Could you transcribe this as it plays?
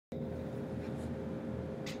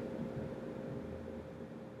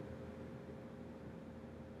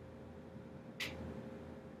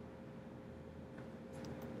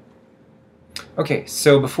Okay,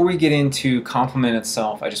 so before we get into complement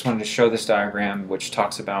itself, I just wanted to show this diagram which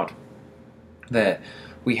talks about that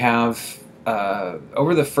we have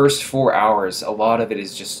over the first 4 hours, a lot of it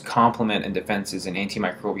is just complement and defenses and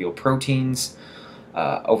antimicrobial proteins.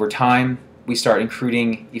 Over time, we start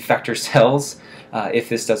recruiting effector cells, if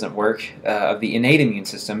this doesn't work, of the innate immune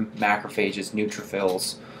system, macrophages,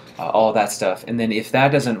 neutrophils, all that stuff. And then if that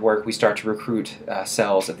doesn't work, we start to recruit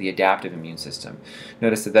cells of the adaptive immune system.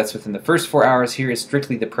 Notice that that's within the first 4 hours. Here is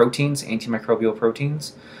strictly the proteins, antimicrobial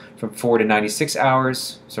proteins. From 4 to 96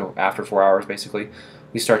 hours, so after 4 hours basically,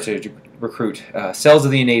 we start to recruit cells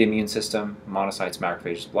of the innate immune system, monocytes,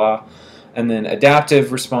 macrophages, blah. And then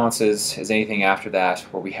adaptive responses is anything after that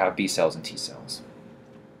where we have B cells and T cells.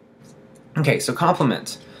 Okay, so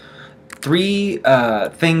complement. 3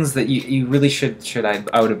 things that you really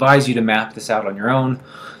I would advise you to map this out on your own,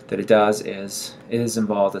 that it does is it is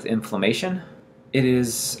involved with inflammation. It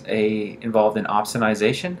is involved in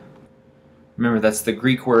opsonization. Remember, that's the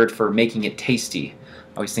Greek word for making it tasty.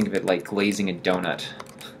 I always think of it like glazing a donut.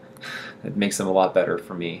 It makes them a lot better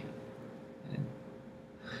for me.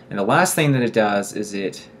 And the last thing that it does is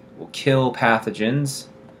it will kill pathogens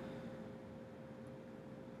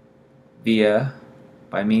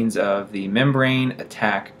by means of the membrane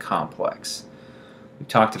attack complex. We've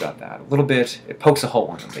talked about that a little bit. It pokes a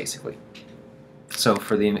hole in them, basically. So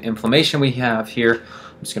for the inflammation we have here,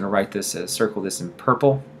 I'm just going to write this, circle this in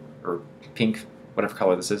purple, or pink, whatever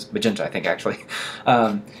color this is, magenta I think actually.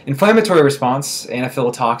 Inflammatory response,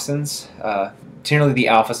 anaphylatoxins, generally the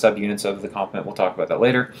alpha subunits of the complement, we'll talk about that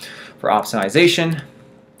later. For opsonization,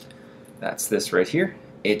 that's this right here.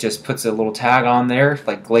 It just puts a little tag on there,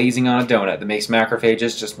 like glazing on a donut, that makes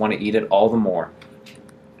macrophages just want to eat it all the more.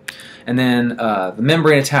 And then the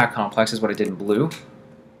membrane attack complex is what I did in blue,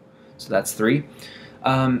 so that's 3.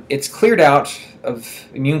 It's cleared out of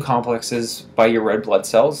immune complexes by your red blood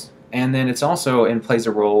cells. And then it's also plays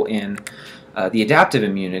a role in the adaptive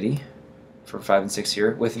immunity for 5 and 6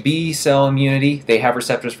 here. With B cell immunity, they have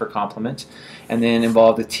receptors for complement, and then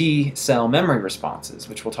involve the T cell memory responses,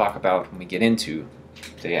 which we'll talk about when we get into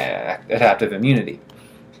the adaptive immunity.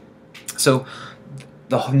 So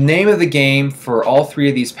the name of the game for all 3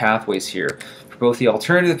 of these pathways here, for both the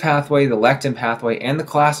alternative pathway, the lectin pathway, and the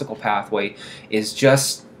classical pathway, is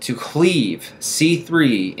just to cleave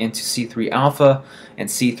C3 into C3 alpha and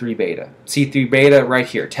C3 beta. C3 beta right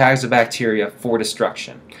here tags the bacteria for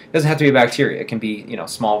destruction. It doesn't have to be a bacteria. It can be, you know,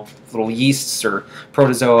 small little yeasts or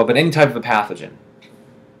protozoa, but any type of a pathogen.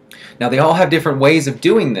 Now they all have different ways of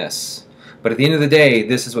doing this, but at the end of the day,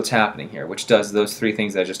 this is what's happening here, which does those 3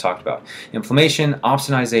 things that I just talked about: inflammation,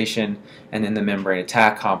 opsonization, and then the membrane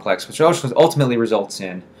attack complex, which ultimately results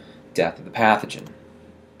in death of the pathogen.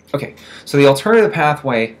 Okay, so the alternative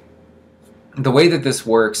pathway, the way that this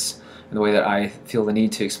works, and the way that I feel the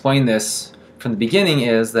need to explain this from the beginning,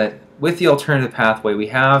 is that with the alternative pathway, we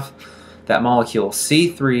have that molecule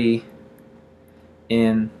C3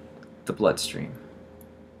 in the bloodstream.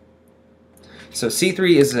 So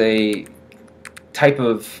C3 is a type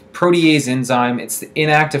of protease enzyme. It's the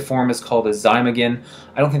inactive form is called a zymogen.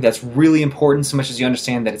 I don't think that's really important so much as you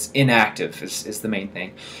understand that it's inactive is the main thing.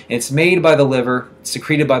 And it's made by the liver,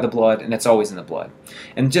 secreted by the blood, and it's always in the blood.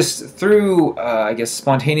 And just through, I guess,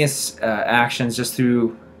 spontaneous actions, just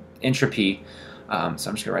through entropy, so I'm just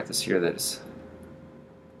going to write this here, that is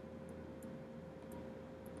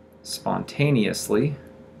spontaneously,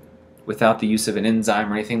 without the use of an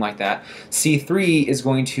enzyme or anything like that, C3 is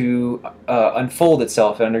going to unfold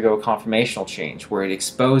itself and undergo a conformational change where it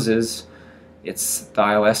exposes its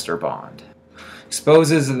thioester bond.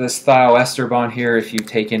 Exposes this thioester bond here, if you've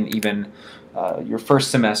taken even your first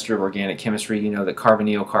semester of organic chemistry, you know that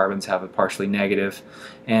carbonyl carbons have a partially negative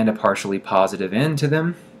and a partially positive end to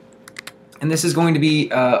them. And this is going to be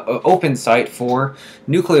an open site for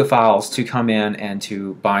nucleophiles to come in and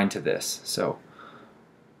to bind to this. So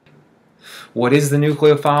what is the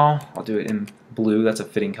nucleophile? I'll do it in blue, that's a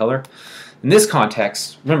fitting color. In this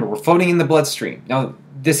context, remember, we're floating in the bloodstream. Now,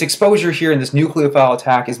 this exposure here and this nucleophile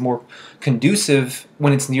attack is more conducive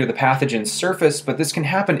when it's near the pathogen's surface, but this can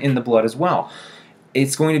happen in the blood as well.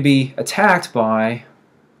 It's going to be attacked by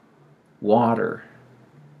water.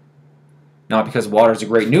 Not because water is a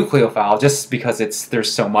great nucleophile, just because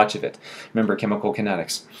there's so much of it. Remember, chemical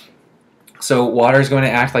kinetics. So water is going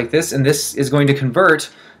to act like this, and this is going to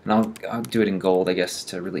convert, and I'll do it in gold, I guess,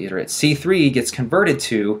 to really iterate. C3 gets converted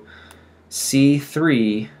to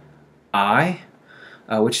C3I,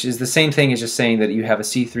 which is the same thing as just saying that you have a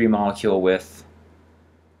C3 molecule with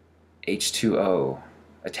H2O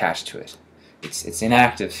attached to it. It's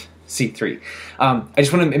inactive C3. I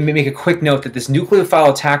just want to make a quick note that this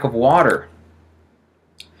nucleophile attack of water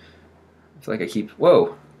feel like I keep...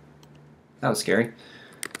 Whoa! That was scary.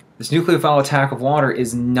 This nucleophile attack of water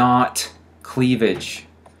is not cleavage.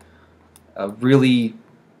 A really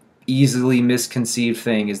easily misconceived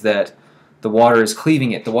thing is that the water is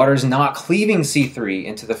cleaving it. The water is not cleaving C3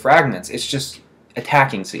 into the fragments. It's just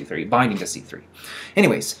attacking C3, binding to C3.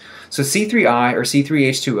 Anyways, so C3I, or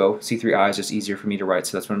C3H2O, C3I is just easier for me to write,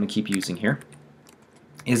 so that's what I'm going to keep using here,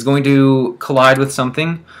 is going to collide with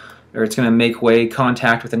something, or it's going to make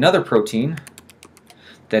contact with another protein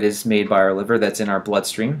that is made by our liver that's in our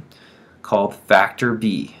bloodstream called factor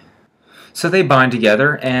B. So they bind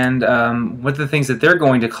together, and one of the things that they're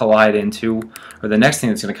going to collide into, or the next thing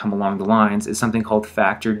that's going to come along the lines, is something called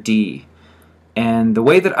factor D. And the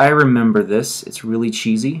way that I remember this, it's really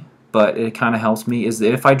cheesy, but it kind of helps me, is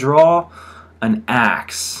that if I draw an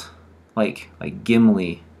axe, like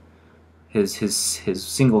Gimli, his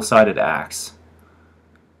single-sided axe,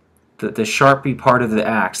 the sharpy part of the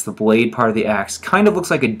axe, the blade part of the axe, kind of looks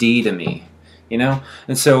like a D to me, you know?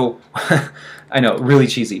 And so, I know, really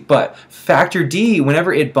cheesy, but factor D,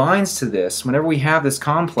 whenever it binds to this, whenever we have this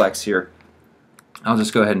complex here, I'll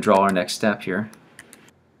just go ahead and draw our next step here.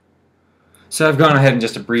 So I've gone ahead and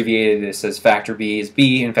just abbreviated this as factor B is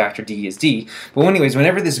B and factor D is D. But anyways,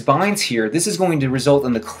 whenever this binds here, this is going to result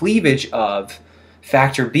in the cleavage of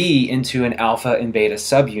factor B into an alpha and beta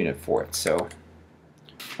subunit for it. So,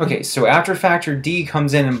 okay, so after factor D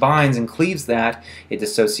comes in and binds and cleaves that, it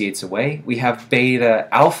dissociates away. We have beta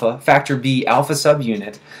alpha, factor B alpha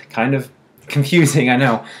subunit, kind of confusing, I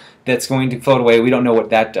know, that's going to float away. We don't know what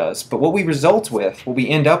that does. But what we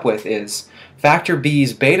end up with is factor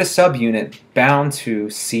B's beta subunit bound to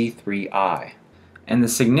C3I. And the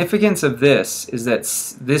significance of this is that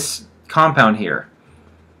this compound here,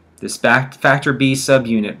 this factor B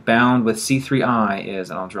subunit bound with C3I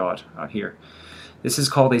is, and I'll draw it out here, this is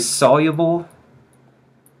called a soluble,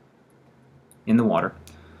 in the water,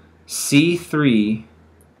 C3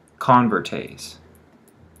 convertase.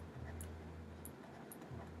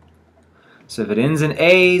 So if it ends in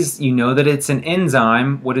A's, you know that it's an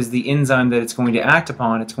enzyme. What is the enzyme that it's going to act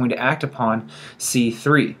upon? It's going to act upon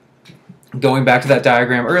C3. Going back to that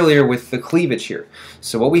diagram earlier with the cleavage here.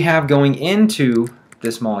 So what we have going into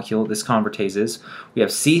this molecule, this convertase, is we have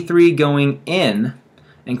C3 going in,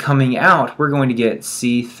 and coming out, we're going to get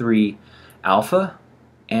C3 alpha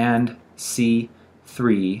and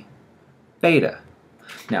C3 beta.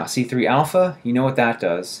 Now, C3 alpha, you know what that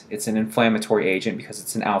does. It's an inflammatory agent because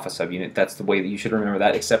it's an alpha subunit. That's the way that you should remember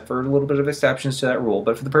that, except for a little bit of exceptions to that rule.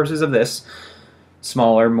 But for the purposes of this,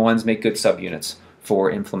 smaller ones make good subunits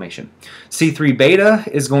for inflammation. C3 beta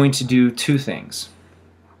is going to do two things.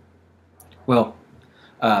 Well,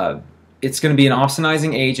 it's going to be an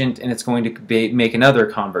opsonizing agent, and it's going to make another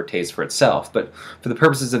convertase for itself. But for the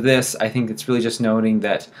purposes of this, I think it's really just noting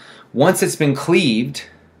that once it's been cleaved,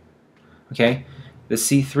 okay, the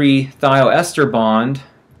C3 thioester bond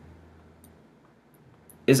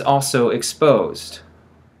is also exposed,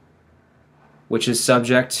 which is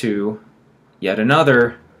subject to yet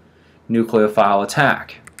another nucleophile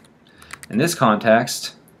attack. In this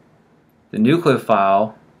context, the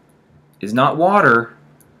nucleophile is not water,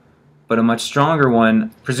 but a much stronger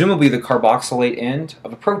one, presumably the carboxylate end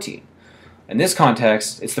of a protein. In this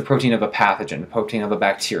context, it's the protein of a pathogen, the protein of a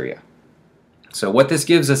bacteria. So what this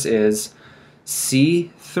gives us is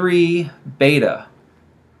C3 beta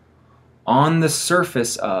on the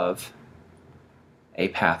surface of a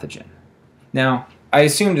pathogen. Now, I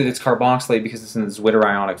assumed that it's carboxylate because it's in the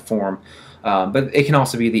zwitterionic form, but it can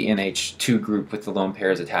also be the NH2 group with the lone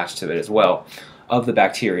pairs attached to it as well of the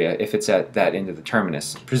bacteria if it's at that end of the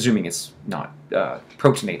terminus, presuming it's not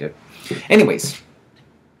protonated. Anyways,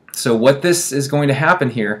 so what this is going to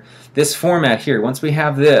happen here, this format here, once we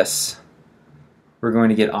have this, we're going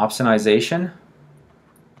to get opsonization.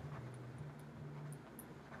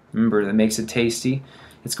 Remember, that makes it tasty.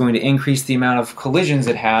 It's going to increase the amount of collisions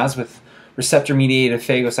it has with receptor-mediated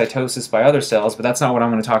phagocytosis by other cells, but that's not what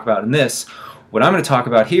I'm going to talk about in this. What I'm going to talk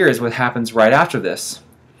about here is what happens right after this.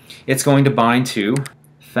 It's going to bind to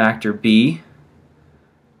factor B,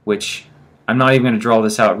 which I'm not even going to draw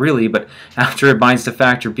this out really, but after it binds to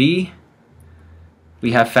factor B,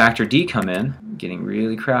 we have factor D come in. Getting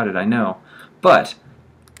really crowded, I know. But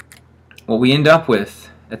what we end up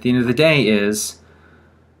with at the end of the day is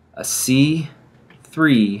a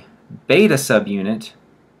C3 beta subunit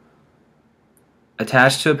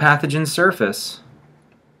attached to a pathogen surface,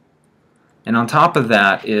 and on top of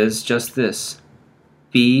that is just this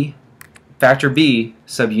factor B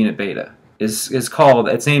subunit beta. Is called,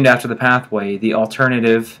 it's named after the pathway, the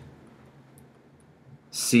alternative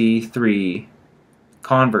C3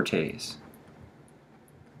 convertase.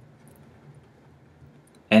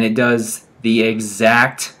 and it does the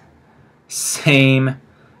exact same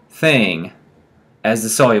thing as the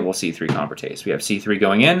soluble C3 convertase. We have C3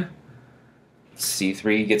 going in,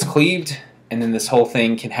 C3 gets cleaved, and then this whole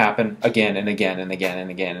thing can happen again and again and again and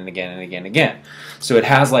again and again and again and again. So it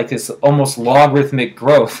has like this almost logarithmic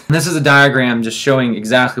growth. And this is a diagram just showing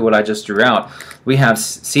exactly what I just drew out. We have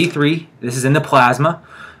C3, this is in the plasma.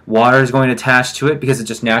 Water is going to attach to it because it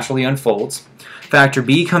just naturally unfolds. Factor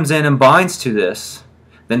B comes in and binds to this.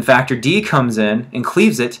 Then factor D comes in and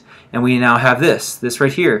cleaves it, and we now have this. This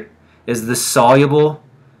right here is the soluble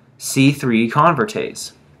C3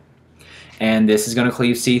 convertase. And this is going to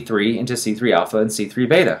cleave C3 into C3 alpha and C3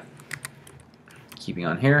 beta. Keeping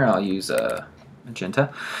on here, I'll use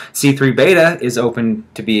magenta. C3 beta is open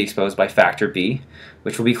to be exposed by factor B,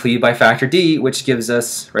 which will be cleaved by factor D, which gives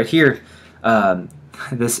us right here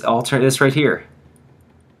this right here.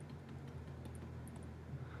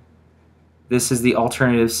 This is the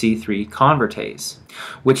alternative C3 convertase,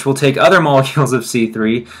 which will take other molecules of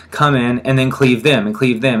C3, come in, and then cleave them, and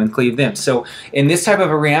cleave them, and cleave them. So in this type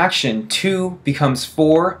of a reaction, 2 becomes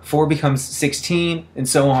 4, 4 becomes 16, and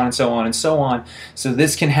so on, and so on, and so on. So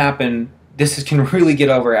this can happen, this can really get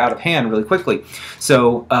out of hand really quickly.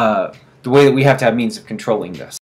 So the way that we have to have means of controlling this.